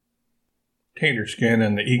Taterskin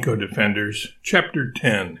and the Eco-Defenders, Chapter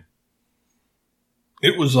 10.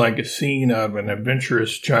 It was like a scene out of an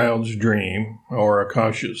adventurous child's dream, or a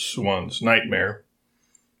cautious one's nightmare.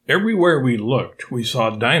 Everywhere we looked, we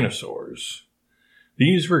saw dinosaurs.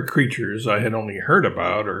 These were creatures I had only heard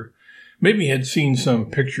about, or maybe had seen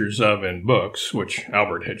some pictures of in books, which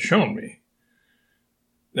Albert had shown me.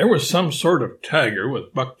 There was some sort of tiger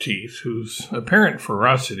with buck teeth, whose apparent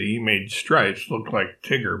ferocity made Stripes look like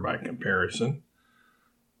Tigger by comparison.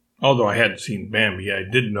 Although I hadn't seen Bambi, I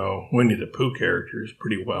did know Winnie the Pooh characters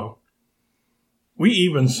pretty well. We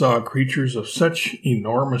even saw creatures of such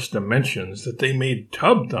enormous dimensions that they made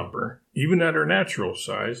Tub Thumper, even at her natural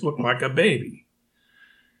size, look like a baby.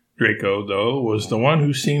 Draco, though, was the one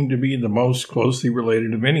who seemed to be the most closely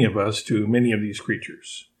related of any of us to many of these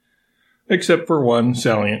creatures, except for one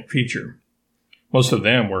salient feature. Most of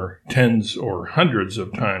them were tens or hundreds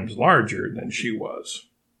of times larger than she was.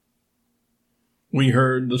 We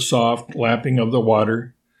heard the soft lapping of the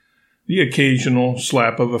water, the occasional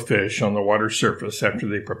slap of a fish on the water surface after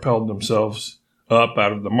they propelled themselves up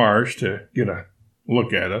out of the marsh to get a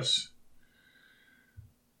look at us,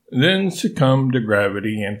 then succumbed to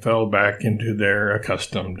gravity and fell back into their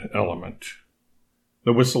accustomed element.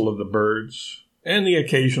 The whistle of the birds, and the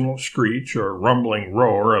occasional screech or rumbling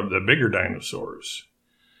roar of the bigger dinosaurs.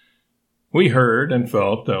 We heard and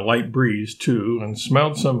felt a light breeze, too, and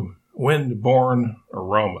smelled some wind-borne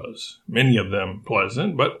aromas, many of them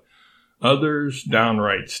pleasant, but others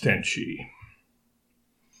downright stenchy.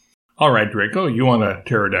 "All right, Draco, you want a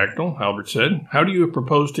pterodactyl," Albert said. "How do you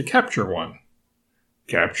propose to capture one?"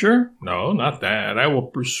 "Capture? No, not that. I will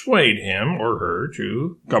persuade him or her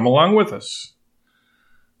to come along with us."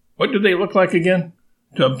 "What do they look like again?"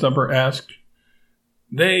 Tub Thumper asked.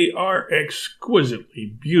 "They are exquisitely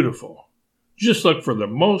beautiful. Just look for the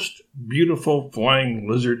most beautiful flying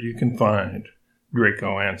lizard you can find,"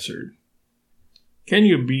 Draco answered. "Can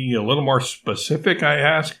you be a little more specific?" I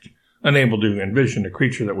asked, unable to envision a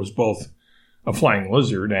creature that was both a flying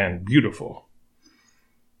lizard and beautiful.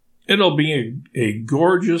 "It'll be a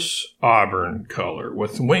gorgeous auburn color,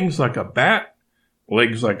 with wings like a bat,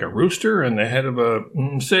 legs like a rooster, and the head of a,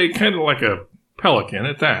 say, kind of like a pelican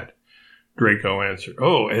at that," Draco answered.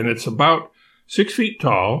 "Oh, and it's about 6 feet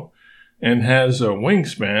tall and has a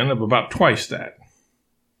wingspan of about twice that."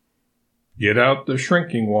 "Get out the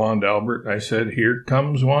shrinking wand, Albert," I said. "Here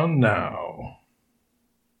comes one now."